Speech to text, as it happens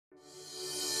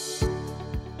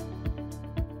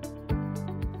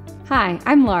Hi,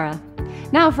 I'm Laura.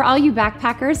 Now for all you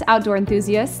backpackers, outdoor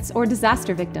enthusiasts, or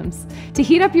disaster victims. To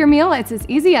heat up your meal, it's as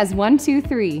easy as 1, 2,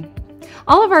 3.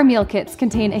 All of our meal kits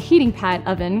contain a heating pad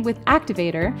oven with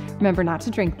activator, remember not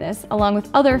to drink this, along with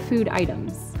other food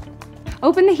items.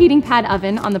 Open the heating pad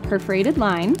oven on the perforated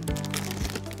line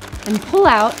and pull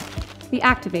out the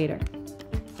activator.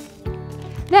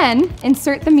 Then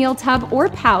insert the meal tub or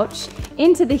pouch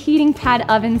into the heating pad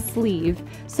oven sleeve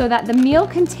so that the meal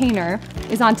container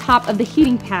is on top of the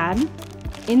heating pad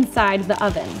inside the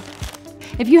oven.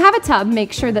 If you have a tub,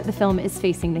 make sure that the film is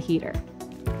facing the heater.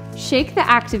 Shake the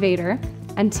activator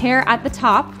and tear at the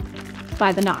top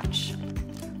by the notch.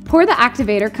 Pour the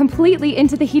activator completely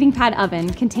into the heating pad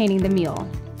oven containing the meal.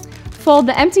 Fold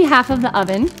the empty half of the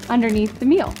oven underneath the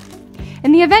meal.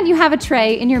 In the event you have a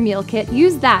tray in your meal kit,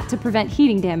 use that to prevent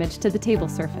heating damage to the table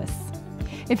surface.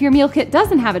 If your meal kit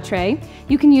doesn't have a tray,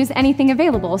 you can use anything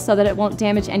available so that it won't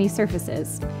damage any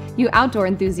surfaces. You outdoor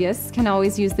enthusiasts can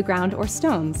always use the ground or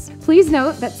stones. Please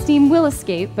note that steam will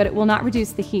escape, but it will not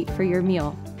reduce the heat for your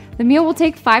meal. The meal will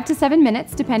take 5 to 7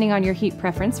 minutes depending on your heat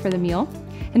preference for the meal.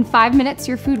 In 5 minutes,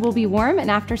 your food will be warm, and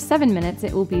after 7 minutes,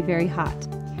 it will be very hot.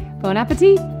 Bon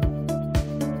appetit!